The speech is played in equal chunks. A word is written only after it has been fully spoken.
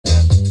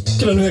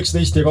Kell on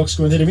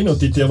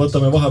 19:24 ja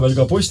võtame vahepeal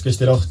ka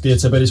postkasti lahti,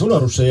 et see päris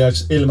unarusse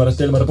jääks.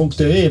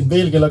 elmar@elmar.ee,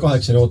 veel kella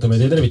 8 ootame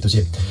teie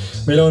tervitusi.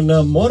 Meil on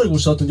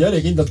Margus saatnud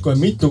järjekindlalt kohe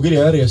mitu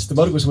kirja järjest.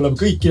 Margus, me oleme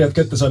kõik kirjad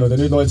kätte saanud ja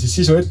nüüd loen siis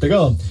sisu ette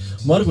ka.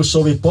 Margus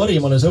soovib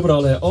Parimale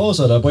Sõprale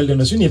Aasale Palju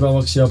Õnne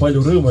Sünnipäevaks ja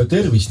palju rõõmu ja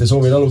tervist ja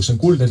soovi lauluks on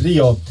kuldne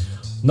trio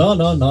na.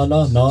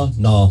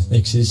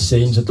 Ehk siis see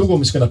ilmselt lugu,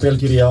 mis kannab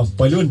pealkirja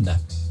Palju Õnne.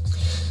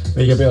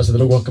 Õige pea seda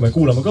lugu hakkame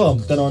kuulama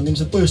ka. Täna on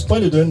ilmselt põhjust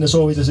paljude õnne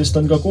soovida, sest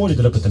on ka koolide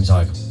lõpetamise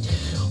aeg.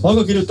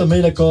 Aga kirjutab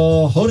meile ka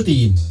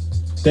Hardi.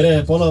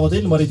 Tere, palavad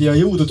Elmarid ja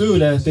jõudu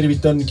tööle.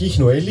 Tervitan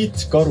Kihnu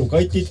Ellit, Karu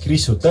Katit,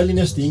 Krissut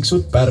Tallinnast,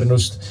 Inksut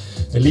Pärnust.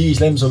 Liis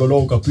Lemsalu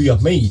looga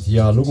Püüab meid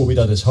ja lugu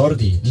pidades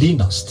Hardi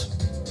linnast.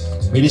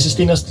 Millisest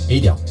linnast?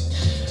 Ei tea.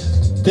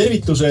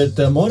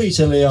 Tervitused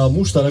Marisele ja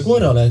Mustale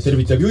koerale.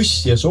 Tervitab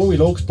Juss ja soovi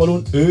looks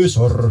palun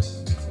öösorr.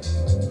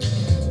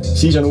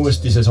 Siis on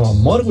uuesti seesama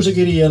Marguse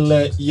kiri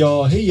jälle ja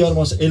hei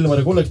armas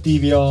Elmari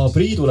kollektiiv ja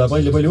Priidule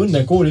palju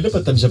õnne kooli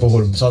lõpetamise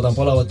puhul. Saadan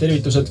palavad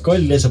tervitused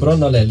Kalle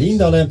sõbrannale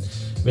Lindale.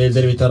 Veel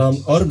tervitan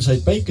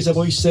armsaid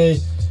päikesepoisse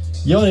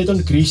ja need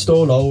on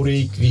Kristo,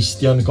 Lauri,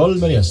 Kristjan,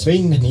 Kalmer ja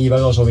Sven. Nii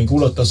väga soovin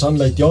kuulata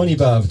Sunlight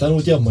jaanipäev.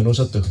 Tänud ja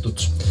mõnusat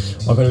õhtut.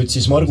 Aga nüüd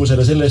siis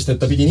Margusele sellest, et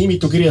ta pidi nii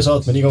mitu kirja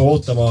saatma, nii kaua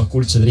ootama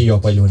kuldse trio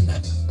Palju õnne.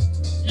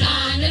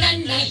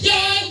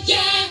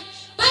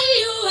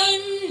 Palju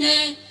õnne,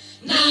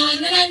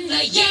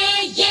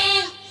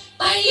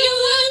 palju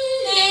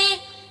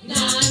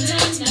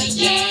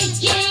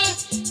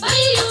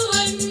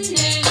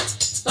õnne,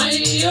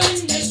 palju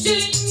õnne,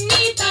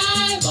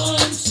 sünnipäev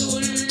on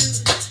sul.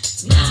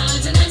 Palju õnne,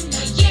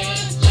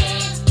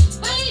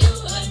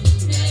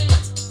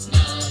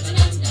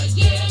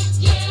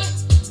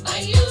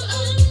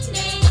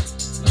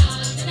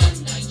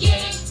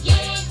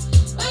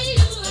 palju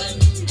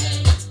õnne,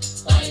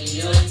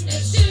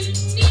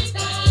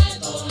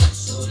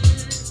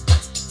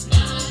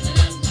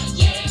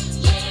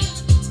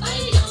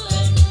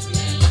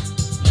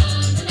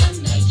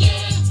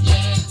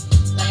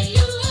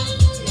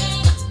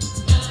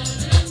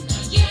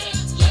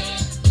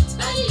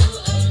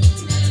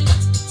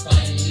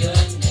 palju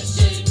õnne,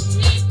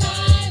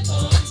 sünnipäev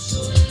on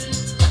sul.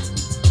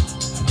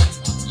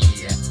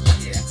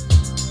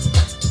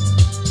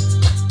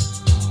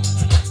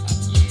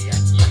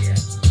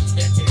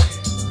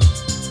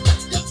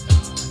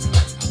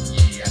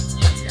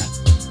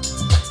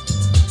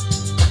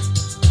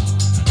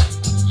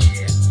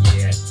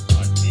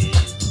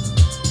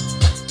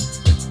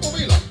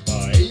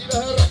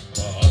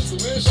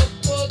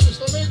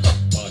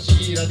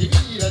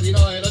 Viiradi,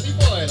 naeladi,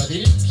 paeladi,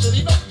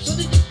 nipsadi,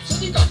 napsadi,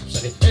 kipsadi,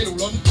 kapsadi.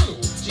 Elul on põlu,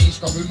 siis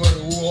ka kui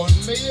mõru on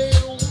meie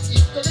elu,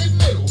 ikka käib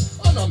melu.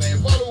 Anname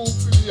valu,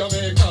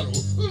 püüame kalu,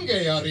 õnge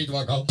ja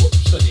ridvaga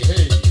hupsadi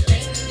hei.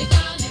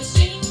 Tervitame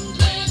sind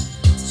me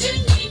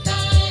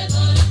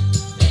sünnipäeval,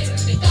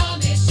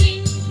 tervitame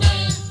sind me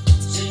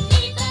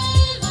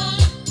sünnipäeval,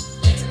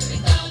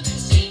 tervitame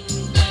sind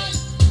me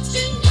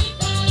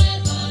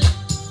sünnipäeval,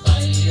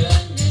 palju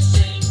õnne,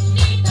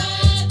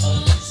 sünnipäev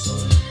on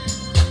sul.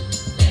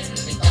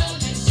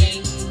 Tervitame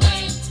sind me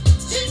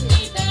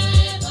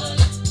sünnipäeval,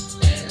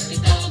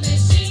 tervitame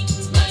sind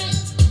me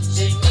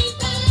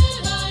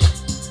sünnipäeval,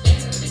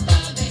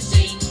 tervitame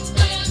sind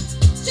me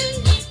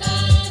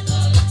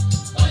sünnipäeval,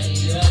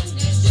 palju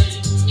õnne,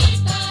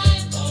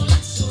 sünnipäev on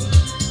sul.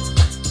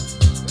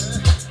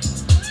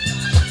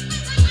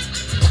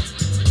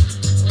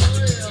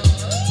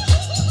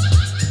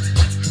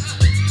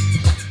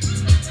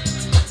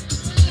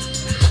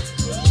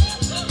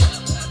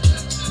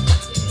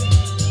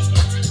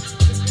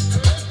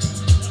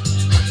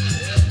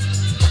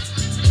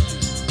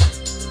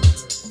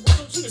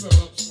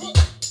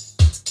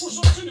 Kus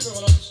on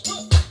sünnipäevalaps?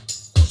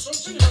 Kus on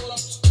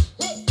sünnipäevalaps?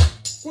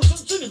 Kus on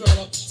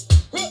sünnipäevalaps?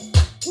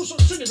 Kus on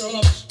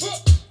sünnipäevalaps?